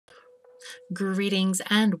Greetings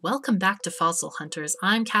and welcome back to Fossil Hunters.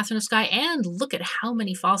 I'm KatherineOfSky, and look at how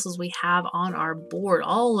many fossils we have on our board.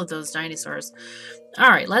 All of those dinosaurs. All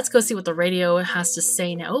right, let's go see what the radio has to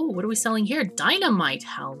say now. Oh, what are we selling here? Dynamite.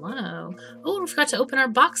 Hello. Oh, we forgot to open our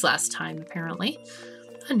box last time, apparently.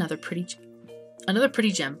 Another pretty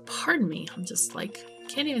gem. Pardon me. I'm just like,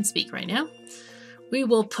 can't even speak right now. We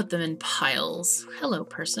will put them in piles. Hello,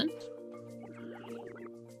 person.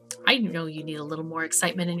 I know you need a little more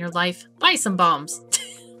excitement in your life. Buy some bombs.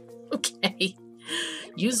 Okay.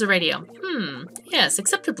 Use the radio. Yes,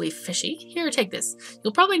 acceptably fishy. Here, take this.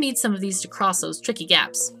 You'll probably need some of these to cross those tricky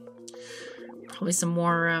gaps. Probably some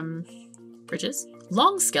more, bridges.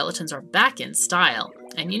 Long skeletons are back in style.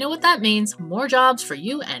 And you know what that means. More jobs for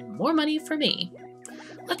you and more money for me.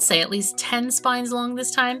 Let's say at least 10 spines long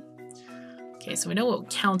this time. Okay, so we know what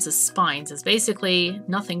counts as spines. It's basically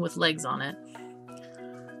nothing with legs on it.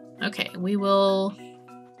 Okay, we will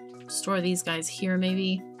store these guys here,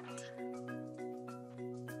 maybe.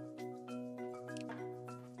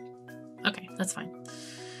 Okay, that's fine.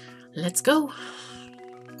 Let's go.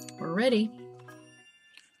 We're ready.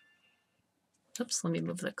 Oops, let me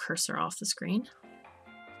move the cursor off the screen.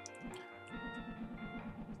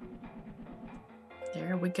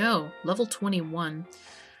 There we go. Level 21.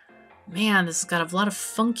 Man, this has got a lot of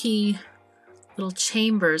funky little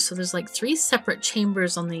chambers. So there's like 3 separate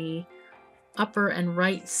chambers on the upper and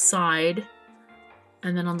right side.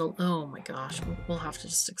 And then on the... Oh my gosh. We'll have to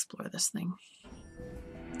just explore this thing.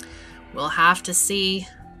 We'll have to see.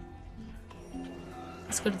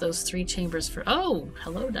 Let's go to those 3 chambers for... Oh!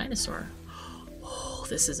 Hello, dinosaur. Oh,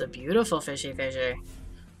 this is a beautiful fishy.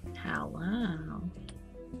 Hello.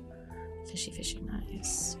 Fishy,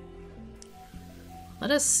 nice.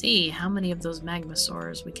 Let us see how many of those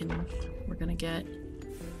magmasaurs we're gonna get.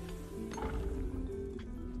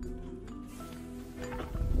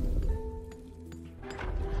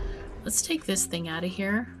 Let's take this thing out of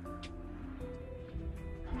here.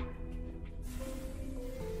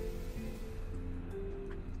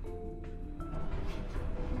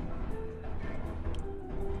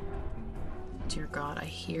 Dear God, I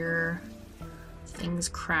hear things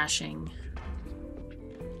crashing.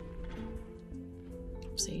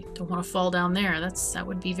 See, don't want to fall down there. That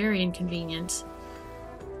would be very inconvenient.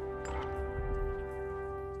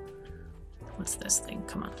 What's this thing?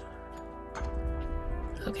 Come on.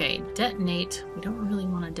 Okay, detonate. We don't really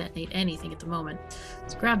want to detonate anything at the moment.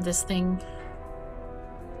 Let's grab this thing.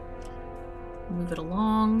 Move it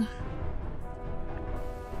along.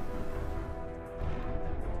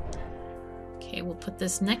 Okay, we'll put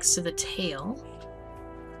this next to the tail.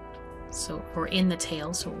 Or in the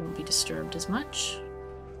tail, so it won't be disturbed as much.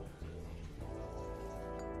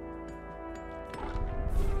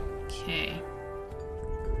 Okay.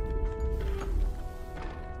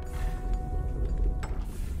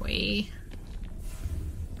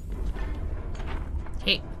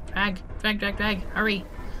 Hey, drag, hurry.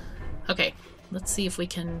 Okay, let's see if we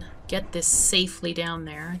can get this safely down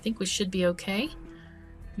there. I think we should be okay.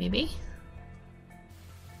 Maybe.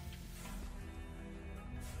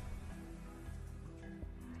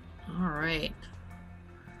 Alright.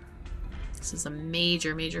 This is a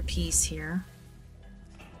major piece here.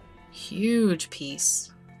 Huge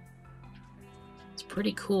piece. It's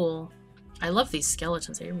pretty cool. I love these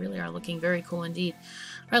skeletons. They really are looking very cool indeed.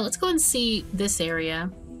 Alright, let's go and see this area.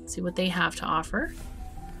 See what they have to offer.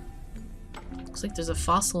 Looks like there's a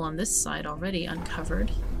fossil on this side already uncovered.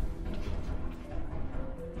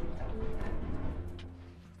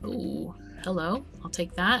 Ooh, hello. I'll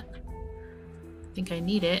take that. I think I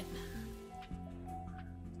need it.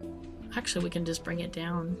 Actually, we can just bring it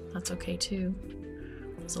down. That's okay too.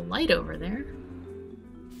 There's a light over there.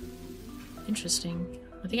 Interesting.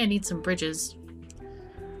 I think I need some bridges.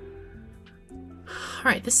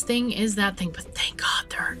 Alright, this thing is that thing, but thank God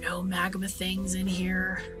there are no magma things in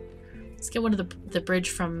here. Let's get one of the bridge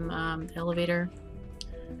from the elevator.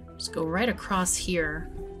 Just go right across here.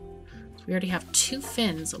 So we already have 2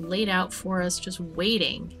 fins laid out for us, just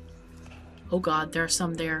waiting. Oh God, there are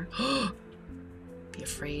some there. Be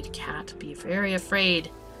afraid, cat. Be very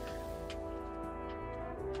afraid.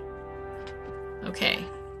 Okay.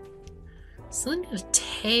 So we need a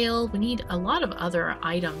tail. We need a lot of other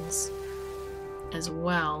items as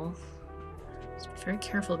well. Just be very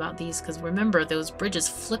careful about these, because remember, those bridges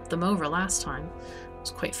flipped them over last time. It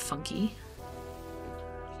was quite funky.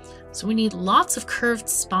 So we need lots of curved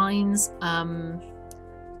spines. A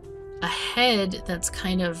head that's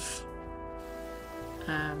kind of...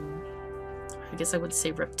 I guess I would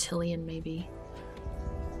say reptilian, maybe.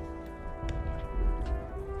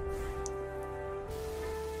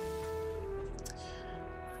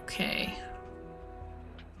 Okay.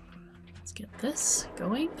 Let's get this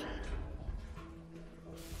going.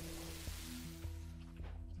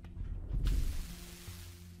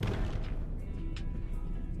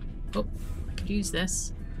 Oh, I could use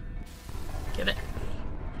this. Give it.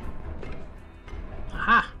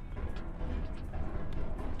 Aha!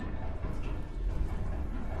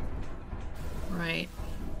 Right.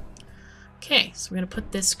 Okay, so we're going to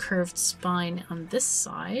put this curved spine on this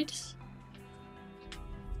side.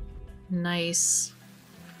 Nice.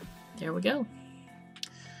 There we go.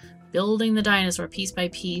 Building the dinosaur piece by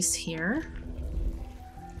piece here.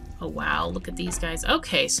 Oh wow, look at these guys.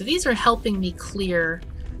 Okay, so these are helping me clear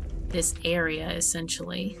this area,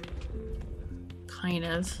 essentially. Kind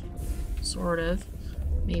of. Sort of.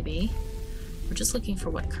 Maybe. We're just looking for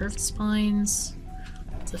what? Curved spines.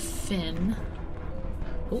 It's a fin.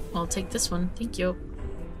 Oh, I'll take this one. Thank you.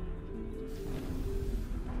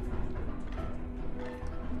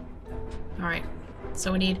 Alright.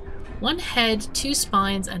 So we need one head, 2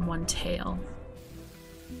 spines, and 1 tail.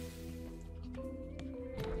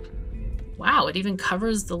 Wow, it even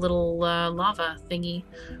covers the little lava thingy.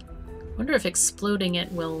 Wonder if exploding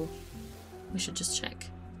it will... We should just check.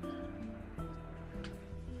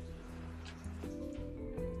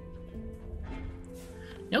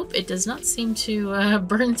 Nope, it does not seem to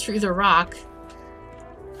burn through the rock.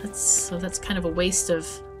 So that's kind of a waste of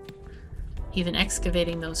even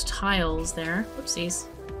excavating those tiles there. Whoopsies.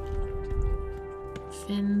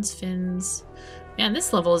 Fins, fins. Man,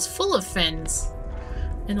 this level is full of fins.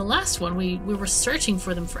 In the last one, we were searching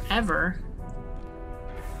for them forever.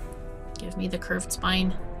 Give me the curved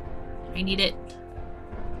spine. I need it.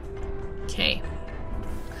 Okay.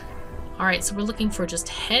 Alright, so we're looking for just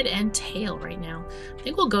head and tail right now. I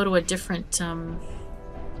think we'll go to a different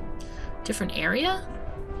area.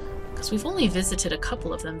 Because we've only visited a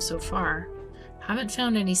couple of them so far. Haven't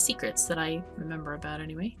found any secrets that I remember about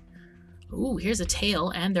anyway. Ooh, here's a tail,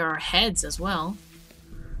 and there are heads as well.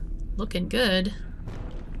 Looking good.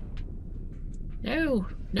 No!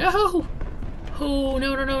 No! Oh,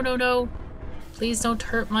 no, no, no, no, no. Please don't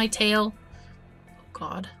hurt my tail. Oh,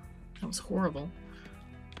 God. That was horrible.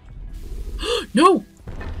 No!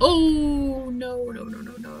 Oh, no, no, no,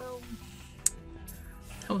 no, no.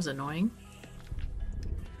 That was annoying.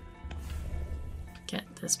 Get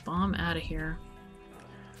this bomb out of here.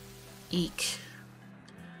 Eek.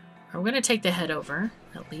 We're going to take the head over,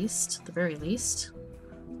 at least. At the very least.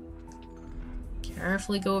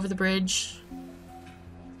 Carefully go over the bridge.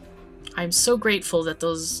 I'm so grateful that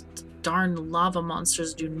those darn lava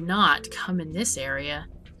monsters do not come in this area.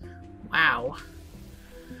 Wow.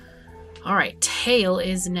 Alright, tail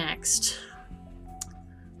is next.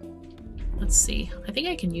 Let's see. I think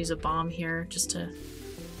I can use a bomb here just to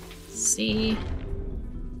see.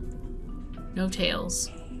 No tails.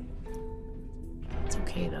 It's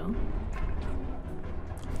okay though.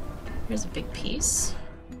 Here's a big piece.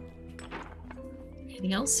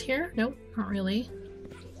 Anything else here? Nope, not really.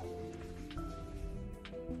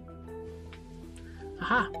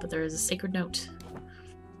 Aha, but there is a sacred note.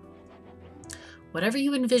 Whatever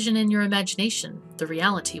you envision in your imagination, the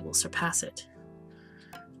reality will surpass it.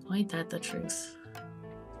 Ain't that the truth?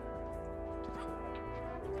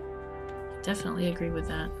 Definitely agree with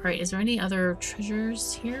that. Alright, is there any other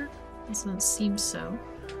treasures here? Doesn't seem so.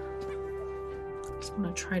 Just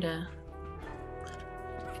want to try to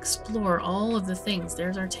explore all of the things.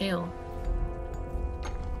 There's our tail.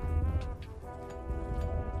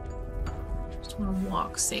 Just want to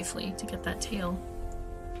walk safely to get that tail.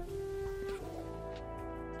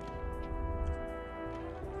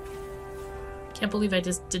 Can't believe I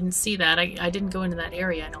just didn't see that. I didn't go into that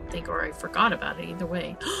area, I don't think, or I forgot about it either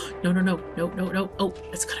way. No, no, no, no, no, no. Oh,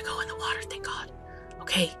 it's gonna go in the water, thank God.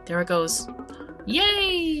 Okay, there it goes.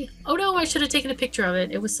 Yay! Oh no, I should have taken a picture of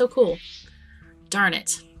it. It was so cool. Darn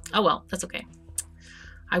it. Oh well, that's okay.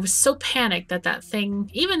 I was so panicked that that thing,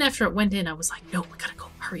 even after it went in, I was like, no, we gotta go.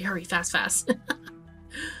 Hurry, hurry, fast, fast.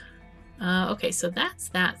 Okay, so that's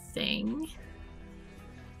that thing.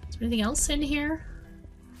 Is there anything else in here?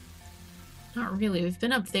 Not really. We've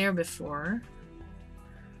been up there before.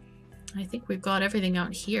 I think we've got everything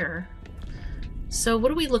out here. So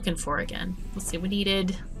what are we looking for again? Let's see. We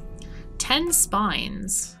needed 10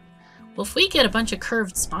 spines. Well, if we get a bunch of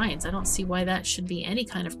curved spines, I don't see why that should be any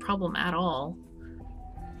kind of problem at all.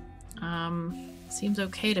 Seems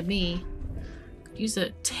okay to me. Could use a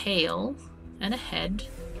tail and a head.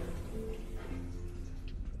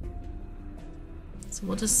 So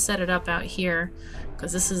we'll just set it up out here,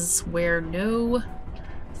 because this is where no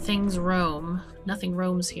things roam. Nothing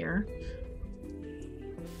roams here.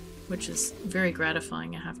 Which is very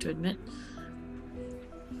gratifying, I have to admit.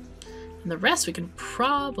 And the rest we can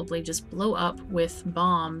probably just blow up with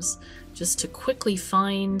bombs just to quickly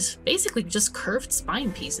find basically just curved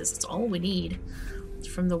spine pieces. That's all we need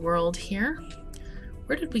from the world here.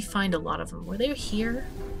 Where did we find a lot of them? Were they here?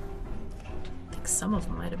 I think some of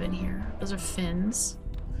them might have been here. Those are fins.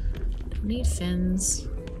 Don't need fins.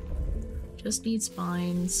 Just need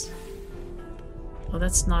spines. Oh,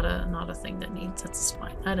 that's not a thing that needs. That's a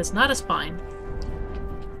spine. That is not a spine.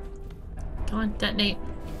 Come on, detonate.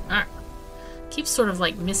 Alright. Keeps sort of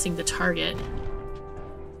like missing the target.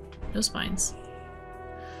 No spines.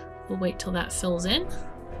 We'll wait till that fills in.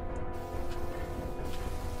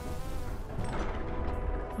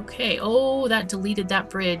 Okay. Oh, that deleted that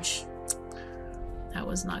bridge. That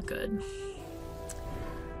was not good.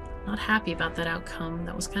 Not happy about that outcome.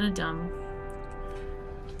 That was kind of dumb.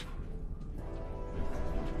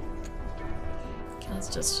 Okay, let's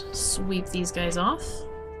just sweep these guys off.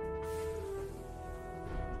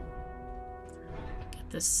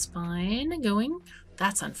 This spine going.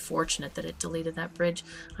 That's unfortunate that it deleted that bridge.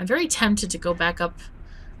 I'm very tempted to go back up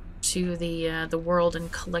to the world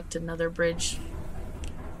and collect another bridge.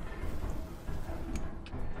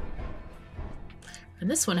 And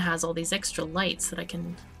this one has all these extra lights that I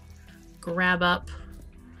can grab up.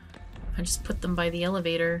 I just put them by the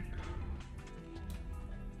elevator.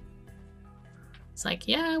 It's like,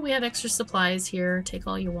 yeah, we have extra supplies here. Take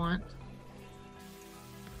all you want.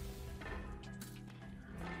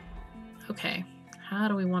 Okay, how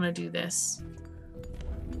do we want to do this?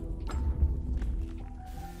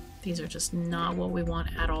 These are just not what we want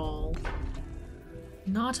at all.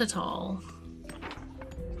 Not at all.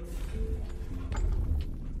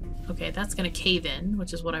 Okay, that's gonna cave in,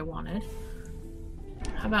 which is what I wanted.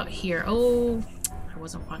 How about here? Oh, I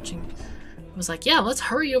wasn't watching. I was like, yeah, let's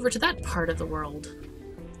hurry over to that part of the world.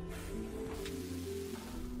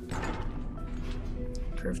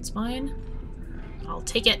 Curved spine. I'll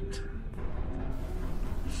take it.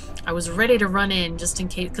 I was ready to run in just in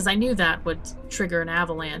case, because I knew that would trigger an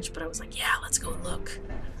avalanche, but I was like, yeah, let's go look.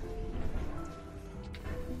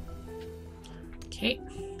 Okay,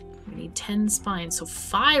 we need 10 spines, so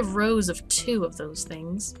 5 rows of 2 of those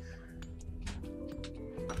things.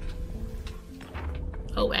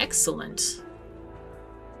 Oh, excellent.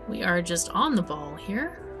 We are just on the ball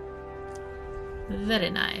here.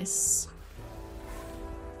 Very nice.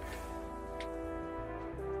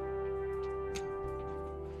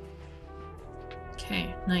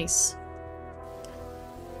 Okay, nice.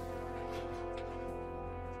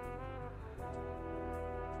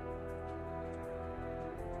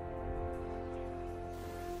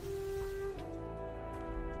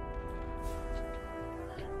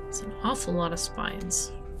 It's an awful lot of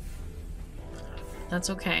spines. That's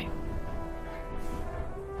okay.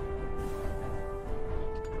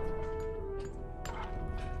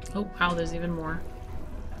 Oh, wow, there's even more.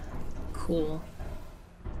 Cool.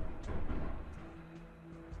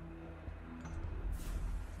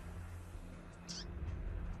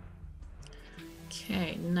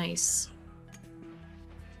 Okay, nice.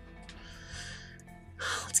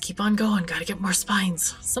 Let's keep on going. Gotta get more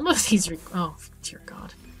spines. Some of these oh, dear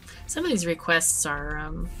God. Some of these requests are,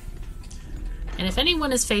 and if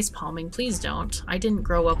anyone is face palming, please don't. I didn't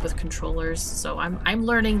grow up with controllers, so I'm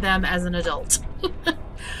learning them as an adult.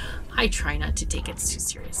 I try not to take it too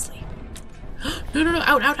seriously. No, no, no!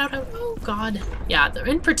 Out, out, out, out! Oh God! Yeah,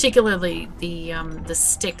 in particularly the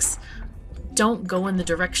sticks don't go in the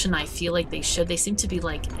direction I feel like they should. They seem to be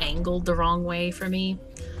like angled the wrong way for me,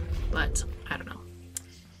 but I don't know.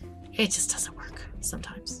 It just doesn't work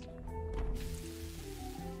sometimes.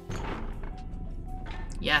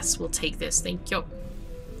 Yes, we'll take this. Thank you.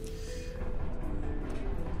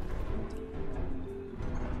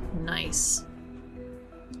 Nice.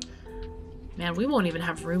 Man, we won't even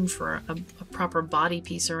have room for a proper body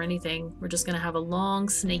piece or anything. We're just gonna have a long,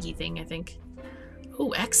 snaky thing, I think.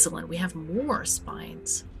 Oh, excellent. We have more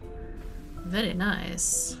spines. Very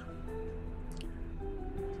nice.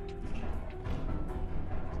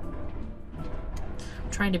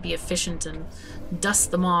 I'm trying to be efficient and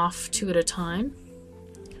dust them off 2 at a time.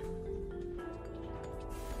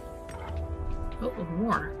 Oh,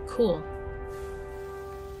 more. Cool.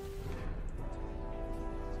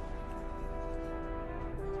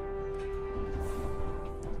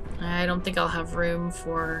 I don't think I'll have room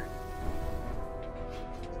for...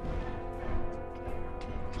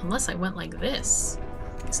 Unless I went like this.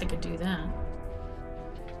 I guess I could do that.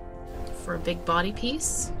 For a big body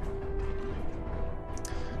piece.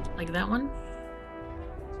 Like that one.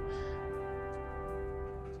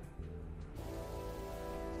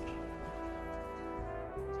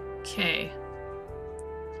 Okay.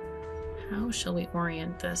 How shall we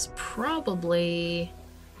orient this? Probably...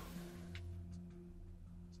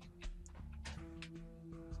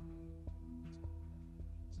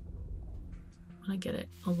 I get it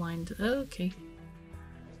aligned. Oh, okay.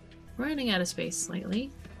 We're running out of space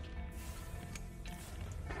slightly.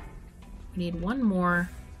 We need one more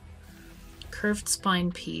curved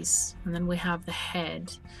spine piece, and then we have the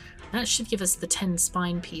head. That should give us the 10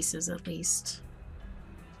 spine pieces at least.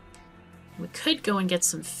 We could go and get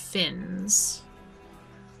some fins.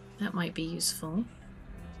 That might be useful.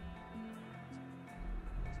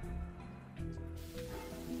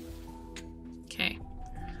 Okay,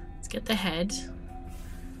 let's get the head.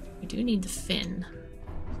 We do need the fin.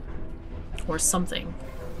 Or something.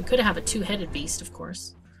 We could have a two-headed beast, of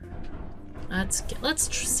course.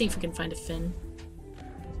 Let's see if we can find a fin.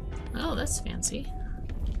 Oh, that's fancy.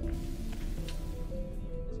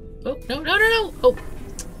 Oh, no! Oh!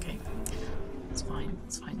 Okay. It's fine,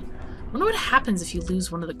 it's fine. I wonder what happens if you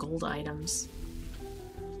lose one of the gold items.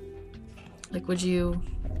 Like, would you...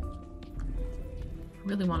 I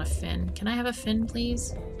really want a fin. Can I have a fin,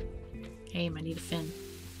 please? Game, I need a fin.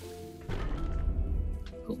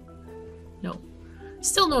 Oh. No.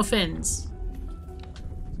 Still no fins.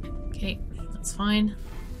 Okay, that's fine.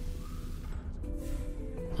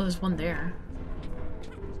 Oh, there's one there.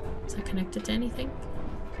 Is that connected to anything?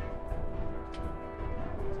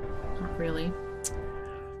 Not really.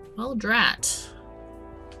 Well, drat.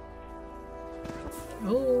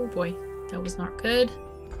 Oh boy, that was not good.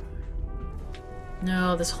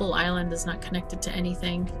 No, this whole island is not connected to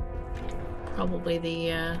anything. Probably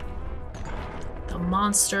the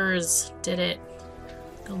monsters did it.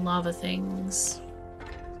 The lava things.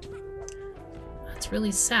 It's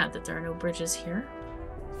really sad that there are no bridges here.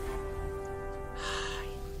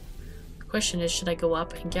 The question is, should I go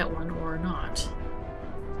up and get one or not?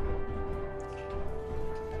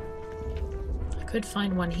 I could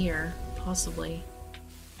find one here, possibly.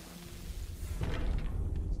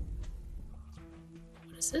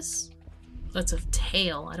 What is this? That's a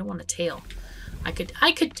tail. I don't want a tail. I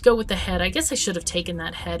could go with the head. I guess I should have taken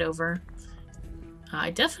that head over. I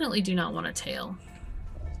definitely do not want a tail.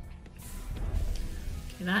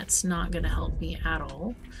 Okay, that's not going to help me at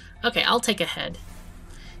all. Okay, I'll take a head.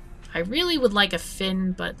 I really would like a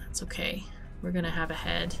fin, but that's okay. We're going to have a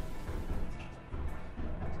head.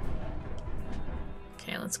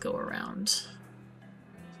 Okay, let's go around.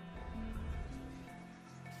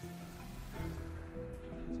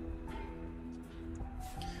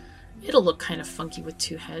 It'll look kind of funky with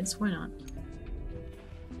two heads. Why not?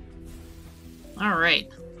 Alright.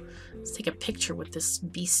 Let's take a picture with this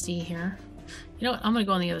beastie here. You know what? I'm going to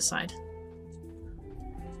go on the other side.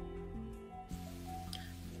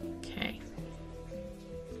 Okay.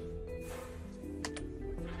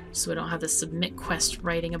 So we don't have the submit quest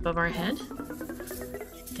writing above our head.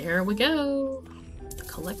 There we go. The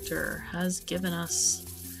collector has given us...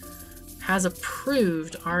 has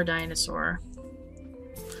approved our dinosaur.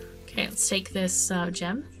 Okay, let's take this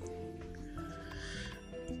gem.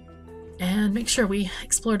 And make sure we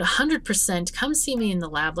explored 100%. Come see me in the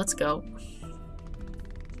lab. Let's go.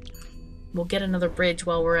 We'll get another bridge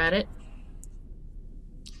while we're at it.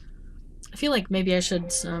 I feel like maybe I should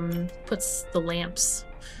put the lamps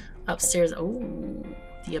upstairs. Oh,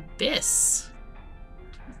 the abyss.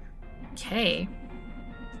 Okay.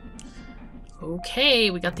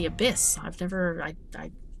 Okay, we got the abyss. I've never...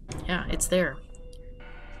 yeah, it's there.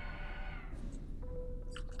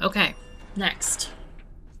 Okay, next.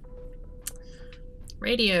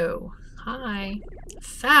 Radio. Hi.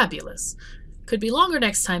 Fabulous. Could be longer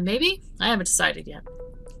next time, maybe? I haven't decided yet.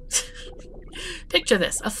 Picture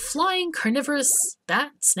this. A flying carnivorous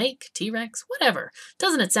bat, snake, T-Rex, whatever.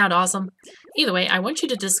 Doesn't it sound awesome? Either way, I want you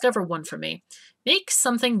to discover one for me. Make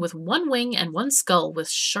something with one wing and one skull with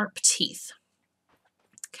sharp teeth.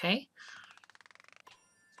 Okay.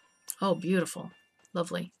 Oh, beautiful.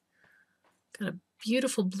 Lovely. Got a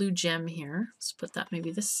beautiful blue gem here. Let's put that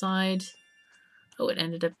maybe this side. Oh, it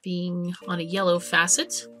ended up being on a yellow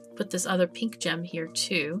facet. Put this other pink gem here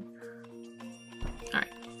too.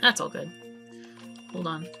 Alright, that's all good. Hold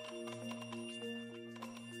on.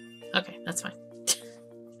 Okay, that's fine.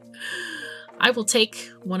 I will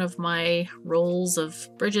take one of my rolls of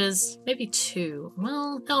bridges. Maybe two.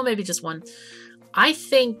 Well, no, maybe just one. I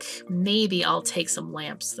think maybe I'll take some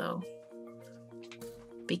lamps though.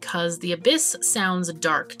 Because the abyss sounds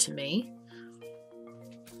dark to me.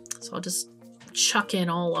 So I'll just chuck in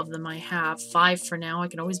all of them I have. 5 for now. I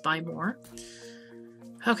can always buy more.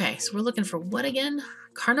 Okay, so we're looking for what again?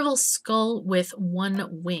 Carnival skull with one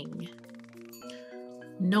wing.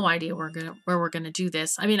 No idea where we're gonna do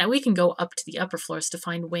this. I mean, we can go up to the upper floors to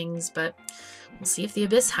find wings, but we'll see if the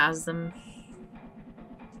Abyss has them.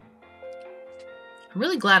 I'm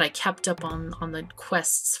really glad I kept up on the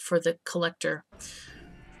quests for the collector.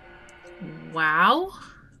 Wow.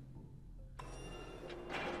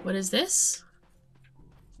 What is this?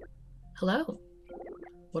 Hello.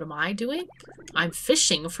 What am I doing? I'm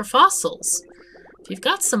fishing for fossils. If you've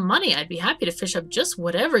got some money, I'd be happy to fish up just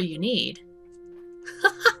whatever you need.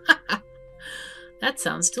 That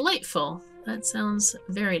sounds delightful. That sounds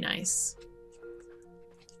very nice.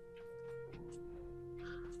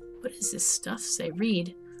 What does this stuff say?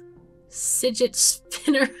 Read. Fidget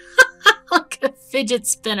spinner. Look, a fidget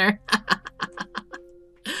spinner.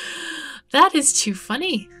 That is too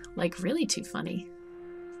funny. Like, really too funny.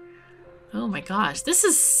 Oh my gosh. This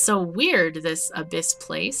is so weird, this Abyss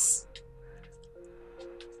place.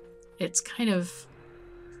 It's kind of,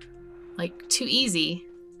 like, too easy.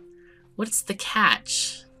 What's the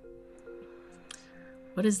catch?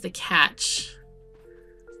 What is the catch?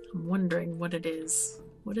 I'm wondering what it is.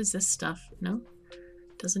 What is this stuff? No?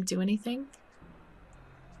 Doesn't do anything?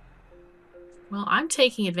 Well, I'm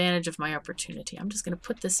taking advantage of my opportunity. I'm just going to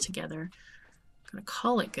put this together. I'm going to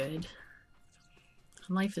call it good.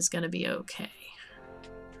 Life is going to be okay.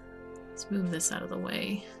 Let's move this out of the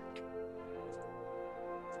way.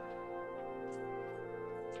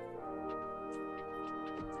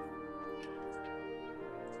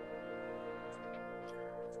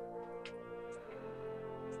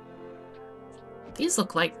 These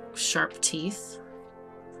look like sharp teeth.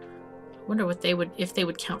 I wonder what they would, if they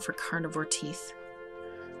would count for carnivore teeth.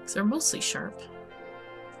 Because they're mostly sharp.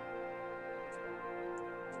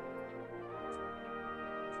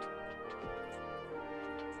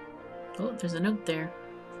 Oh, there's a note there.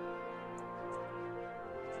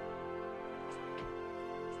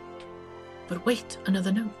 But wait,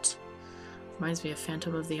 another note. Reminds me of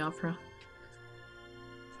Phantom of the Opera.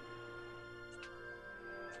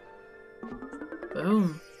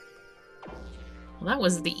 Boom. Well, that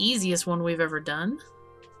was the easiest one we've ever done.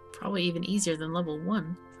 Probably even easier than level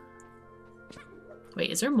 1.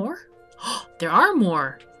 Wait, is there more? Oh, there are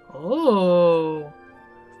more! Oh!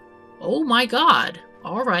 Oh my god!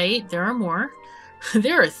 Alright, there are more.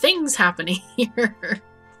 There are things happening here.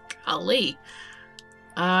 Golly.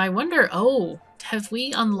 I wonder, oh, have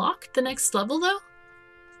we unlocked the next level though?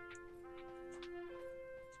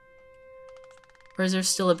 Or is there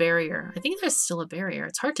still a barrier? I think there's still a barrier.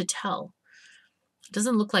 It's hard to tell. It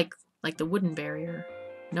doesn't look like the wooden barrier.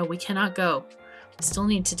 No, we cannot go. We still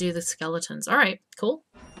need to do the skeletons. Alright, cool.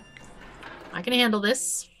 I can handle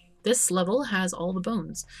this. This level has all the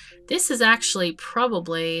bones. This is actually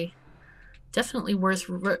probably definitely worth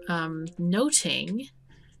noting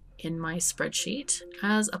in my spreadsheet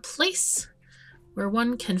as a place where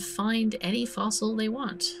one can find any fossil they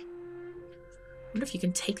want. I wonder if you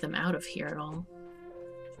can take them out of here at all.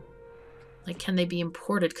 Like, can they be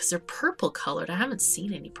imported? Because they're purple colored. I haven't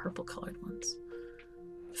seen any purple colored ones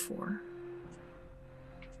before.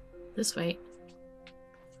 This way.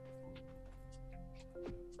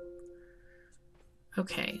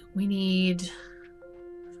 Okay, we need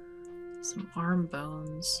some arm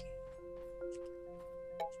bones.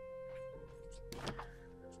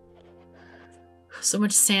 So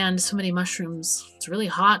much sand, so many mushrooms. It's really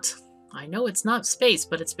hot. I know it's not space,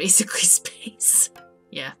 but it's basically space.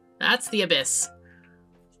 Yeah, that's the Abyss.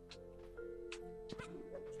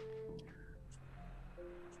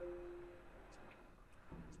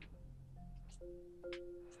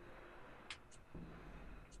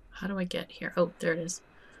 How do I get here? Oh, there it is.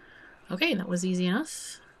 Okay, that was easy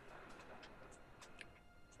enough.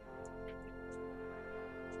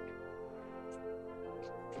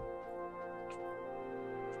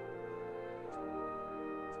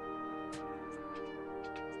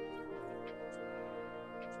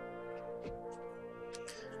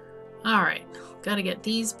 Alright, gotta get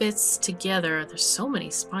these bits together. There's so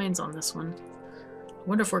many spines on this one. I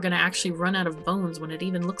wonder if we're gonna actually run out of bones when it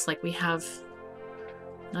even looks like we have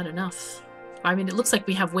not enough. I mean, it looks like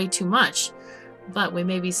we have way too much, but we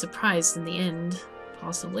may be surprised in the end,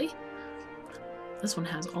 possibly. This one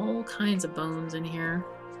has all kinds of bones in here.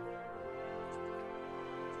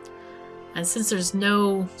 And since there's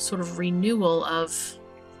no sort of renewal of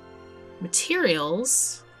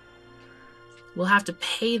materials, we'll have to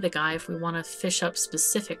pay the guy if we want to fish up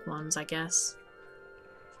specific ones, I guess.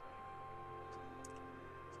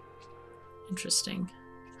 Interesting.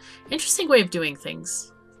 Interesting way of doing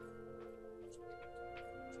things.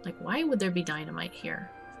 Like, why would there be dynamite here?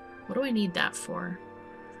 What do I need that for?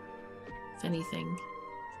 If anything.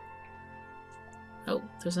 Oh,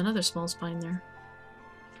 there's another small spine there.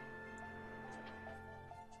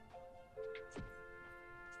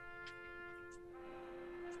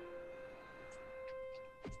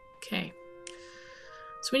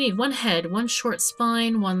 So we need one head, one short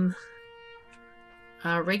spine, one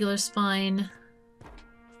regular spine.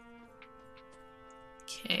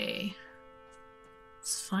 Okay.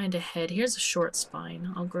 Let's find a head. Here's a short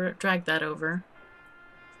spine. I'll drag that over.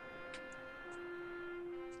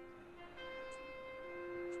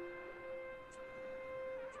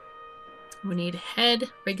 We need head,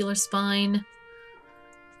 regular spine.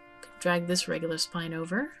 Drag this regular spine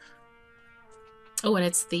over. Oh, and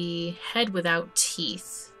it's the head without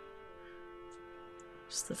teeth.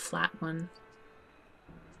 Just the flat one.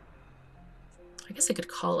 I guess I could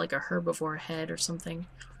call it like a herbivore head or something.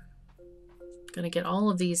 Gonna get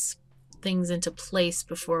all of these things into place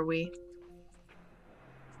before we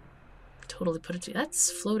totally put it to...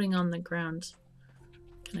 That's floating on the ground.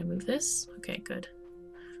 Can I move this? Okay, good.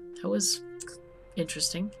 That was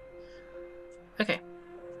interesting. Okay.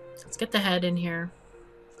 Let's get the head in here.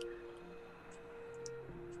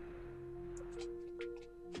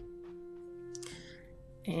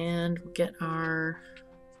 And we'll get our...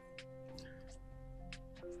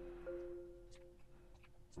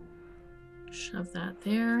 Shove that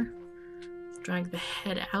there. Drag the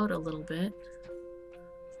head out a little bit.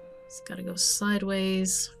 It's got to go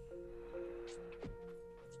sideways.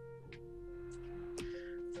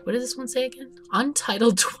 What does this one say again?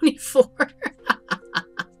 Untitled 24.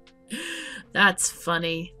 That's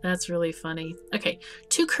funny. That's really funny. Okay,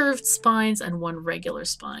 2 curved spines and 1 regular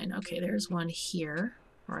spine. Okay, there's one here.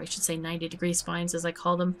 Or I should say 90-degree spines as I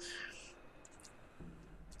call them.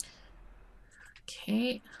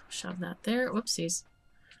 Okay, shove that there. Whoopsies.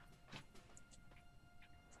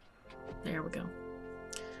 There we go.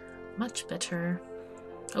 Much better.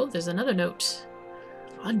 Oh, there's another note.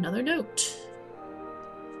 Another note.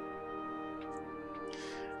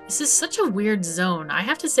 This is such a weird zone. I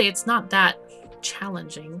have to say it's not that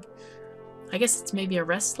challenging. I guess it's maybe a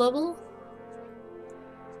rest level?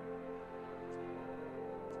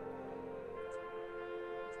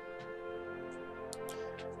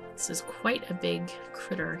 This is quite a big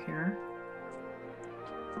critter here.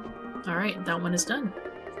 Alright, that one is done.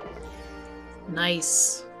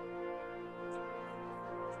 Nice.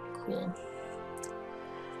 Cool.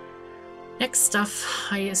 Next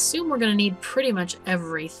stuff, I assume we're going to need pretty much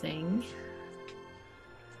everything.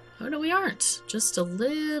 Oh no, we aren't. Just a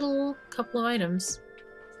little couple of items.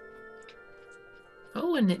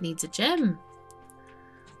 Oh, and it needs a gem.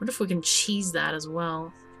 What if we can cheese that as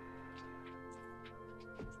well?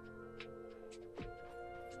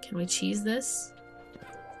 Can we cheese this?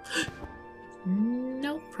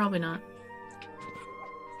 Nope, probably not.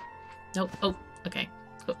 Nope. Oh, okay.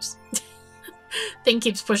 Oops. Thing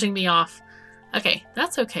keeps pushing me off. Okay,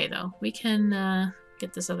 that's okay though. We can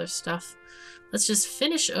get this other stuff. Let's just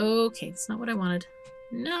finish. Okay, that's not what I wanted.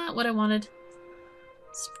 Not what I wanted.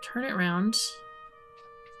 Let's turn it around.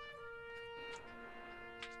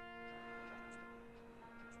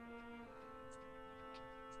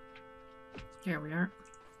 There we are.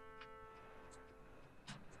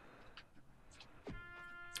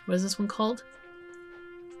 What is this one called?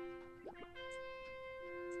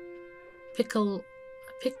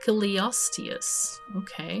 Piccaliosteus.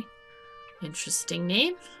 Okay. Interesting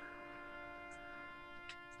name.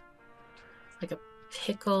 Like a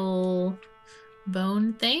pickle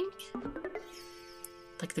bone thing?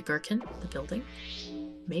 Like the gherkin, the building?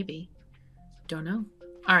 Maybe. Don't know.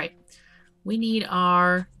 Alright. We need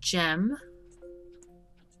our gem.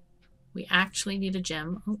 We actually need a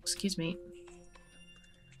gem. Oh, excuse me.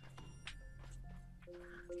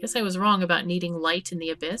 I guess I was wrong about needing light in the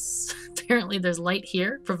abyss. Apparently there's light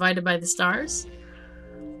here, provided by the stars.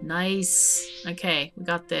 Nice. Okay, we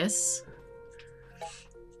got this.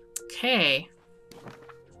 Okay.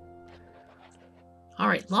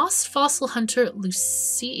 Alright, Lost Fossil Hunter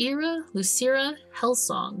Lucira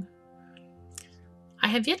Hellsong. I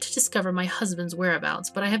have yet to discover my husband's whereabouts,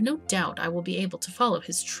 but I have no doubt I will be able to follow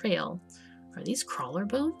his trail. Are these crawler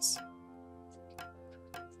bones?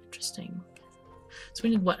 Interesting. So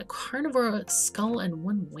we need what? A carnivore, a skull, and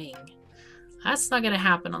 1 wing. That's not going to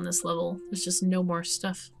happen on this level. There's just no more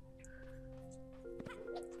stuff.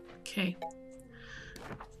 Okay.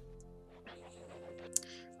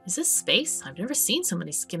 Is this space? I've never seen so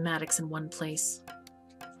many schematics in one place.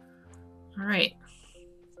 Alright.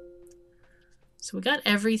 So we got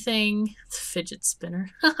everything. It's a fidget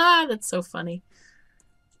spinner. Haha, that's so funny.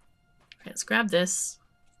 Alright, let's grab this.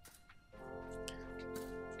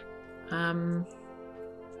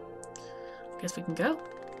 Guess we can go.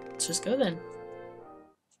 Let's just go then.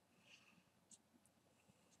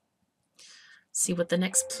 See what the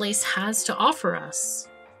next place has to offer us.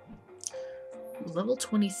 Level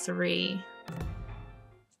 23.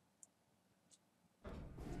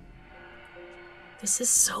 This is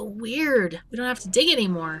so weird. We don't have to dig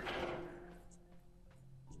anymore.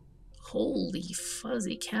 Holy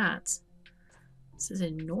fuzzy cats. This is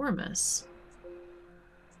enormous.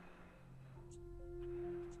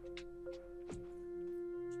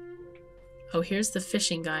 Oh, here's the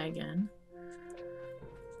fishing guy again.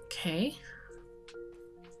 Okay.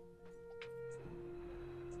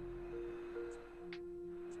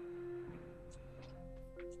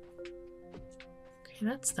 Okay,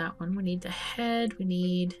 that's that one. We need the head. We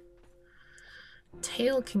need...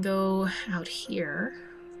 Tail can go out here.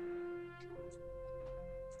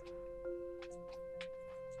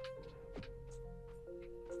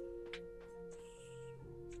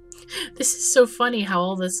 This is so funny how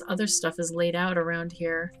all this other stuff is laid out around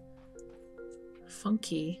here.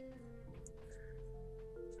 Funky.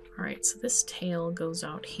 Alright, so this tail goes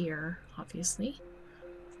out here, obviously.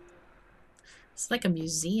 It's like a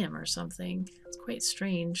museum or something. It's quite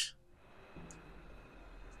strange.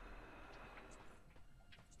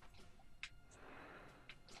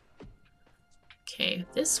 Okay,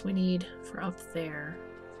 this we need for up there.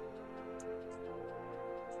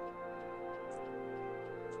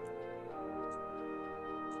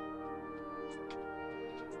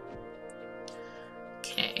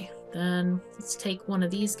 Okay, then let's take one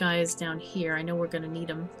of these guys down here. I know we're going to need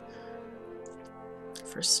them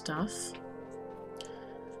for stuff.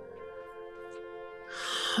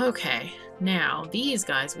 Okay, now these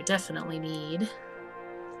guys we definitely need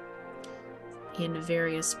in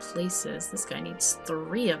various places. This guy needs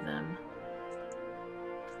 3 of them.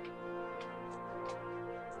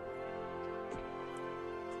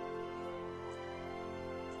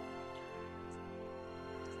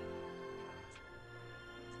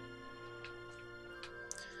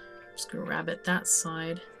 Just gonna grab it that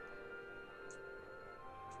side.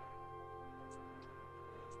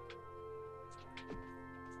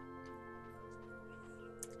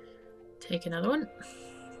 Take another one.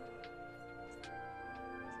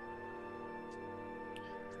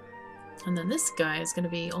 And then this guy is going to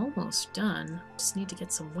be almost done. Just need to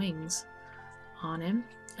get some wings on him.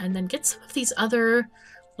 And then get some of these other,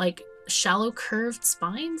 like, shallow curved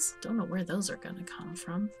spines. Don't know where those are going to come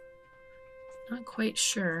from. Not quite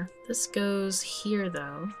sure. This goes here,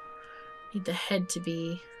 though. Need the head to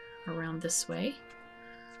be around this way.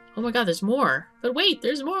 Oh my god, there's more. But wait,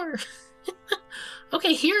 there's more.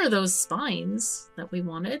 Okay, here are those spines that we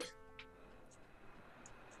wanted.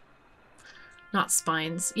 Not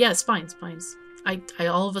spines. Yeah, spines. I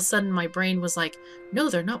all of a sudden my brain was like, no,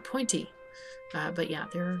 they're not pointy. But yeah,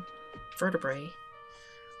 they're vertebrae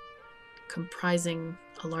comprising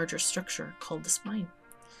a larger structure called the spine.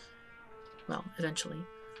 Well, eventually.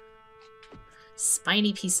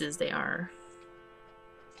 Spiny pieces they are.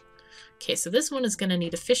 Okay, so this one is going to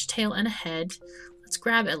need a fishtail and a head. Let's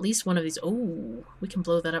grab at least one of these. Oh, we can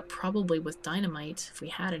blow that up probably with dynamite if we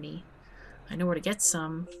had any. I know where to get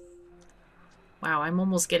some. Wow, I'm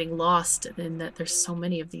almost getting lost in that there's so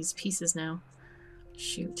many of these pieces now.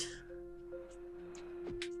 Shoot.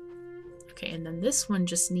 Okay, and then this one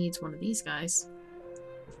just needs one of these guys.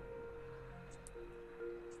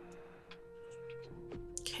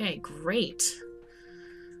 Okay, great.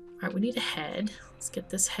 Alright, we need a head. Let's get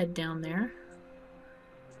this head down there.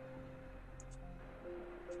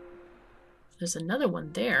 There's another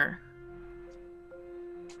one there.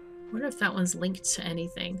 I wonder if that one's linked to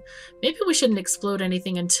anything. Maybe we shouldn't explode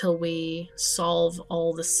anything until we solve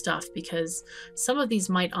all the stuff, because some of these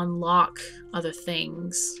might unlock other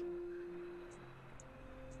things.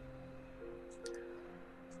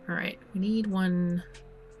 Alright, we need one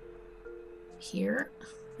here.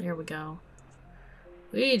 There we go.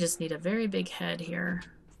 We just need a very big head here.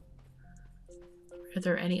 Are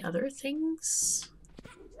there any other things?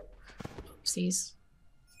 Oopsies.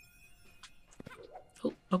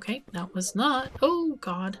 Oh, okay, that was not. Oh,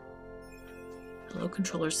 God. Hello,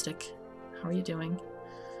 controller stick. How are you doing?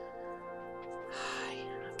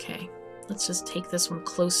 Okay, let's just take this one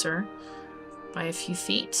closer by a few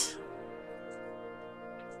feet.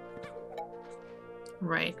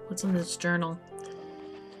 Right, what's in this journal?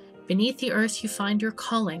 Beneath the earth you find your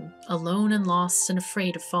calling, alone and lost and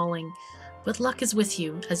afraid of falling. But luck is with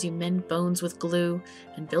you as you mend bones with glue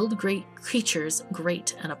and build great creatures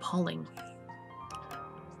great and appalling.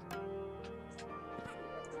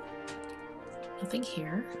 Nothing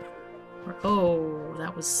here. Oh,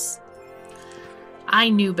 that was... I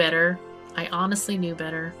knew better. I honestly knew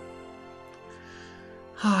better.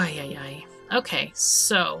 Ay, ay, ay. Okay,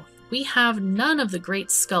 so we have none of the great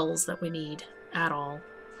skulls that we need at all.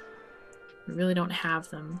 We really don't have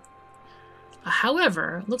them.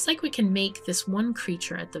 However, looks like we can make this one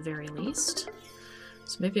creature at the very least.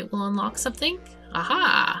 So maybe it will unlock something.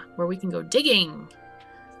 Aha! Where we can go digging.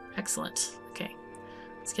 Excellent. Okay.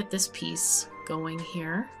 Let's get this piece going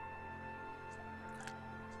here.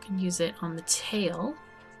 We can use it on the tail.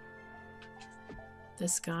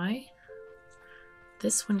 This guy.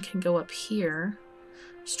 This one can go up here.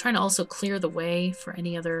 Just trying to also clear the way for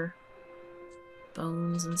any other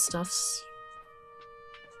bones and stuffs.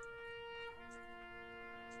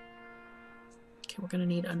 Okay, we're gonna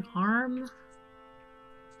need an arm.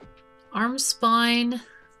 Arm spine.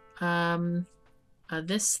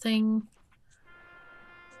 This thing.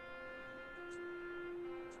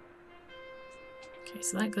 Okay,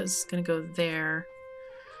 so that gonna go there.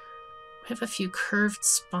 We have a few curved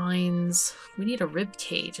spines. We need a rib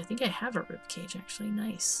cage. I think I have a rib cage, actually.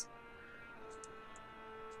 Nice.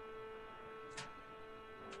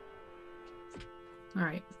 All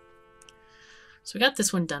right. So we got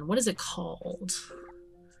this one done. What is it called?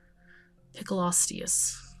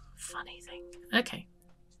 Pickleosteus. Funny thing. Okay.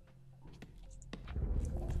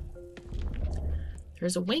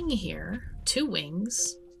 There's a wing here. 2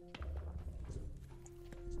 wings.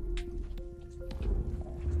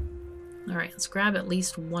 Alright, let's grab at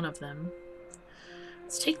least one of them.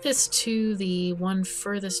 Let's take this to the one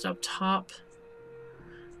furthest up top,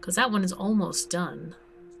 because that one is almost done.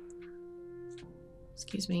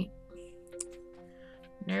 Excuse me.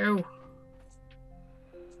 No.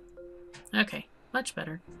 Okay, much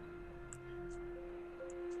better.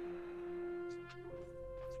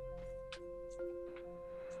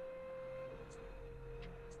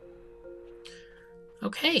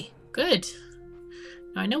 Okay, good.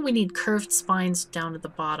 Now I know we need curved spines down at the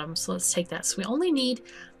bottom, so let's take that. So we only need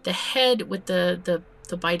the head with the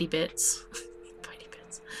bitey bits. Bitey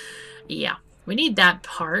bits. Yeah, we need that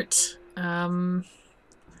part.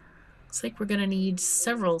 Looks like we're gonna need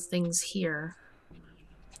several things here.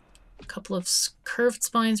 A couple of curved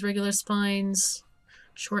spines, regular spines,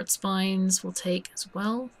 short spines we'll take as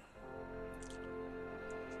well.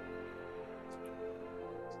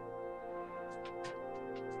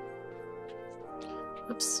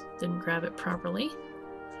 Oops, didn't grab it properly.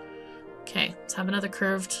 Okay, let's have another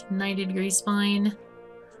curved 90-degree spine.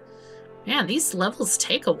 Man, these levels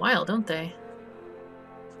take a while, don't they?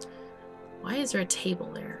 Why is there a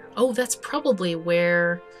table there? Oh, that's probably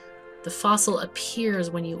where the fossil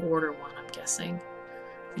appears when you order one, I'm guessing.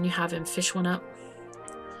 When you have him fish one up.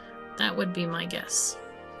 That would be my guess.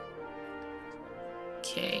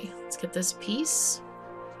 Okay, let's get this piece.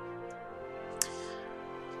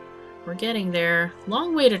 We're getting there.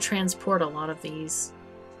 Long way to transport a lot of these.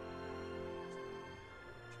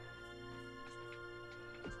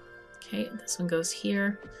 Okay, this one goes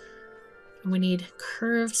here. And we need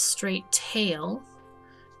curved straight tail.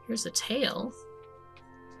 Here's a tail.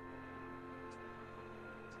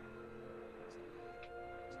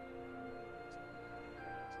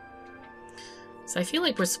 So I feel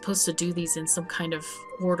like we're supposed to do these in some kind of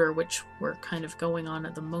order, which we're kind of going on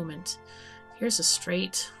at the moment. Here's a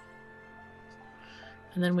straight.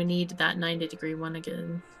 And then we need that 90-degree one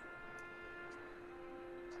again.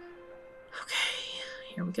 Okay,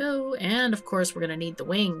 here we go. And of course, we're going to need the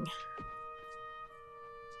wing.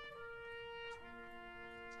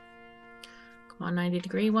 Come on,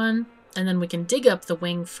 90-degree one. And then we can dig up the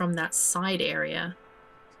wing from that side area.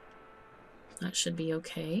 That should be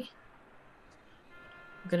okay.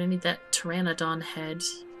 We're going to need that pteranodon head,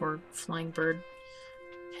 or flying bird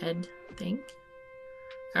head thing.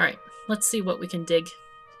 Alright, let's see what we can dig.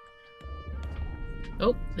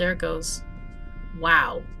 Oh, there it goes.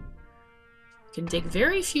 Wow. You can dig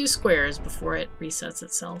very few squares before it resets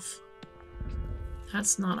itself.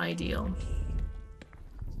 That's not ideal.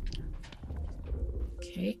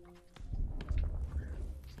 Okay.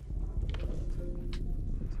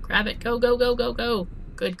 Grab it. Go, go, go, go, go.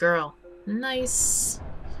 Good girl. Nice.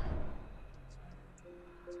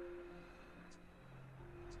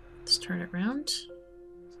 Let's turn it around.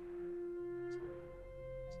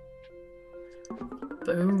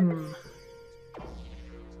 Boom.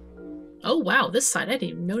 Oh, wow, this side. I didn't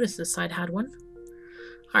even notice this side had one.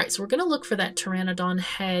 Alright, so we're going to look for that pteranodon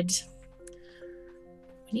head.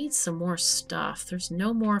 We need some more stuff. There's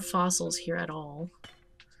no more fossils here at all.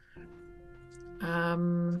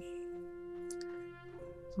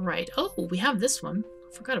 Right. Oh, we have this one.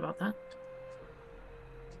 Forgot about that.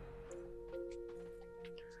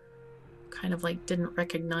 Kind of like didn't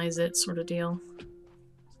recognize it sort of deal.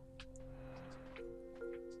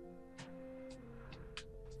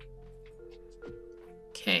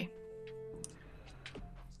 Okay.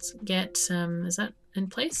 Let's get, is that in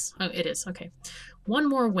place? Oh, it is. Okay. One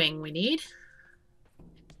more wing we need.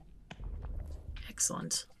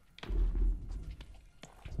 Excellent.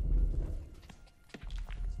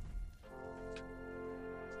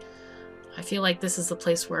 I feel like this is the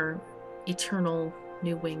place where eternal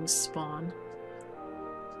new wings spawn.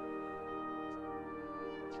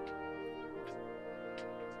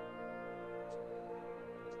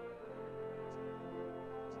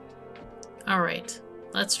 Alright,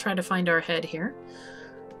 let's try to find our head here.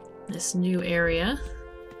 This new area.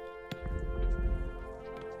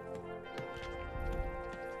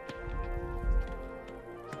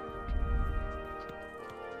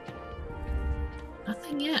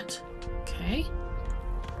 Nothing yet. Okay.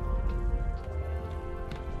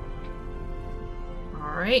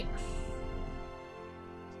 Alright.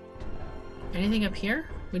 Anything up here?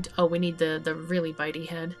 Oh, we need the really bitey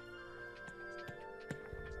head.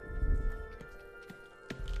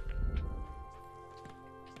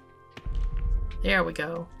 There we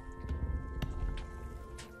go.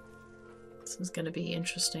 This is going to be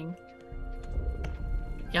interesting.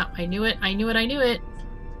 Yeah, I knew it. I knew it. I knew it.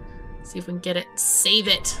 See if we can get it. Save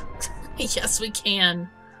it. Yes, we can.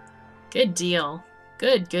 Good deal.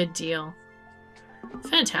 Good deal.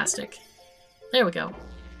 Fantastic. There we go.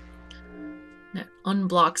 That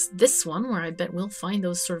unblocks this one, where I bet we'll find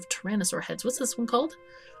those sort of Tyrannosaur heads. What's this one called?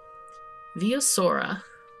 Viosora.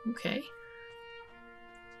 Okay.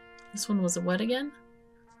 This one was a what again?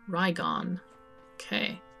 Rygon.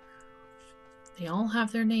 Okay. They all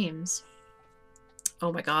have their names.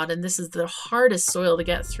 Oh my god, and this is the hardest soil to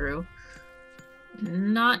get through.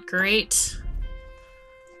 Not great.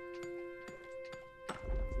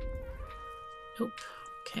 Nope.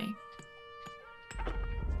 Okay.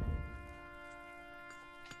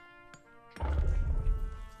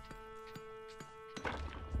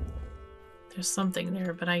 There's something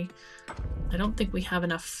there, but I don't think we have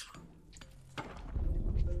enough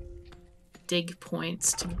dig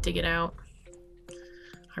points to dig it out.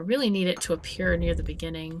 I really need it to appear near the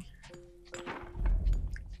beginning.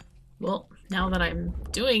 Well, now that I'm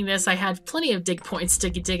doing this, I had plenty of dig points to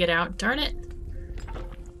dig it out. Darn it.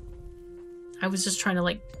 I was just trying to,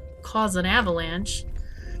 like, cause an avalanche,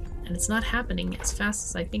 and it's not happening as fast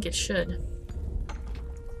as I think it should.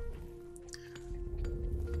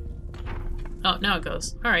 Oh, now it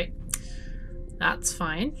goes. Alright. That's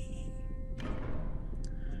fine.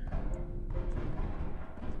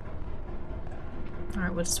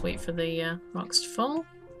 Alright, we'll just wait for the rocks to fall.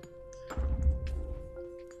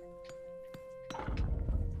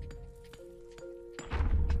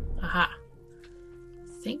 Aha.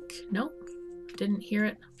 Think? Nope. Didn't hear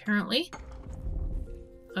it, apparently.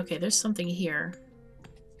 Okay, there's something here.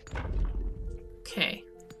 Okay.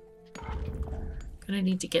 Gonna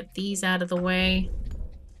need to get these out of the way.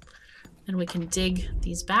 Then we can dig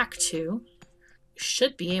these back too.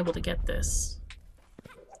 Should be able to get this.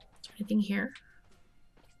 Is there anything here?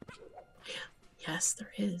 Yes,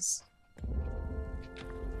 there is.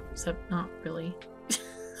 Except not really.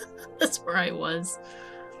 That's where I was.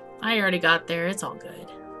 I already got there. It's all good.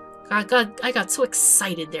 I got so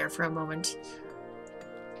excited there for a moment.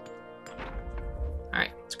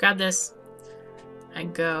 Alright, let's grab this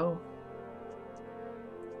and go.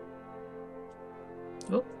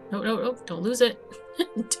 Oh, no, don't lose it.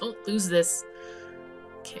 Don't lose this.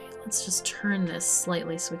 Okay, let's just turn this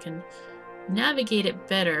slightly so we can navigate it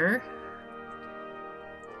better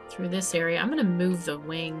through this area. I'm gonna move the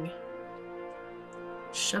wing.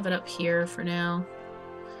 Shove it up here for now.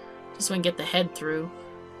 Just so I can get the head through.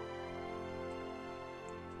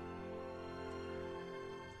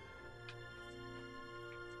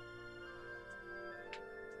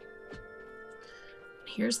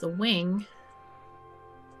 Here's the wing.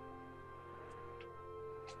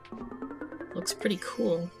 Looks pretty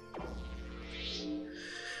cool.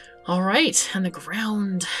 Alright, and the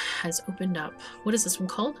ground has opened up. What is this one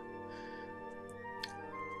called?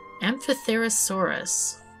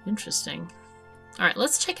 Amphitherosaurus. Interesting. Alright,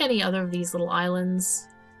 let's check any other of these little islands.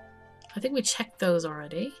 I think we checked those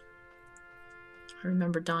already. I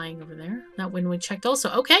remember dying over there. That one we checked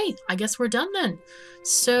also. Okay, I guess we're done then.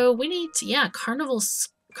 So we need to, yeah,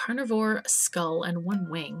 carnivore skull and one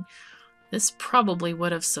wing. This probably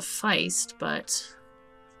would have sufficed, but...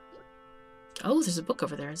 Oh, there's a book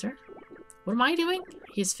over there, is there? What am I doing?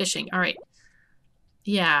 He's fishing. Alright.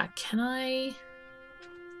 Yeah, can I...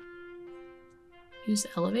 use the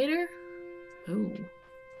elevator? Ooh.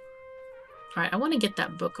 Alright, I want to get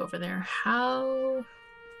that book over there. How...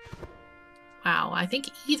 Wow, I think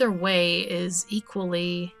either way is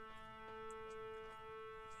equally...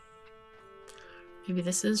 Maybe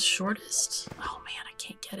this is shortest? Oh man, I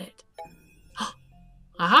can't get it.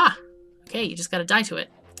 Aha! Okay, you just gotta die to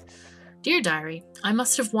it. Dear Diary, I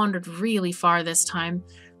must have wandered really far this time.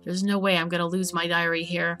 There's no way I'm gonna lose my diary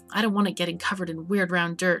here. I don't want it getting covered in weird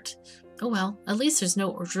round dirt. Oh well, at least there's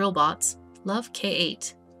no drill bots. Love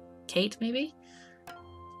K8. Kate, maybe?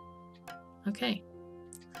 Okay.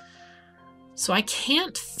 So I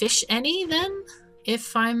can't fish any then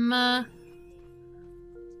if I'm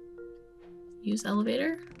use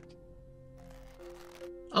elevator?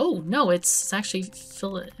 Oh no, it's actually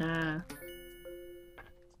fill it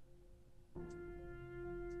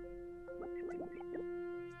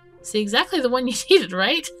see, exactly the one you needed,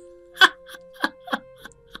 right?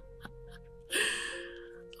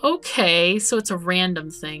 Okay, so it's a random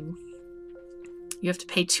thing. You have to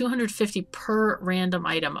pay 250 per random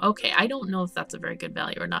item. Okay, I don't know if that's a very good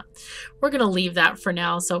value or not. We're going to leave that for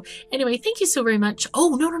now. So anyway, thank you so very much.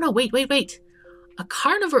 Oh, no. Wait. A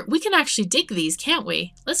carnivore. We can actually dig these, can't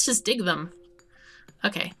we? Let's just dig them.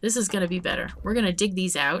 Okay, this is going to be better. We're going to dig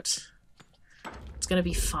these out. It's going to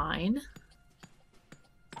be fine.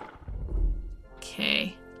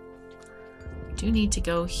 Okay. We do need to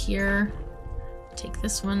go here. Take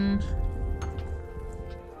this one.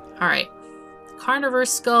 All right. Carnivore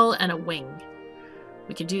skull and a wing.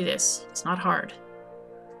 We can do this. It's not hard.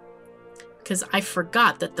 Because I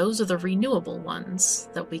forgot that those are the renewable ones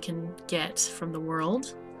that we can get from the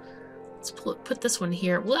world. Let's put this one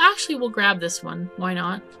here. Well, actually, we'll grab this one. Why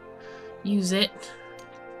not? Use it.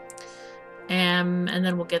 And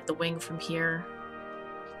then we'll get the wing from here.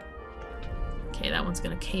 Okay, that one's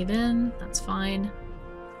going to cave in. That's fine.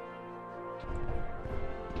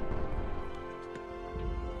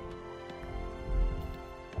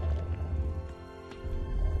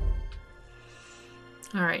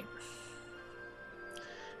 All right.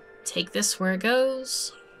 Take this where it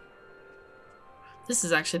goes. This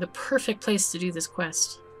is actually the perfect place to do this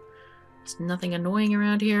quest. There's nothing annoying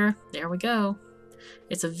around here. There we go.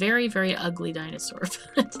 It's a very, very ugly dinosaur,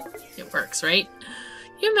 but it works, right?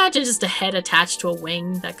 Can you imagine just a head attached to a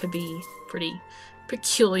wing? That could be pretty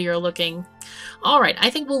peculiar looking. All right, I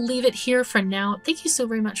think we'll leave it here for now. Thank you so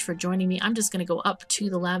very much for joining me. I'm just going to go up to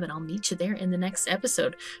the lab and I'll meet you there in the next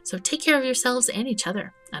episode. So take care of yourselves and each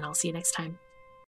other, and I'll see you next time.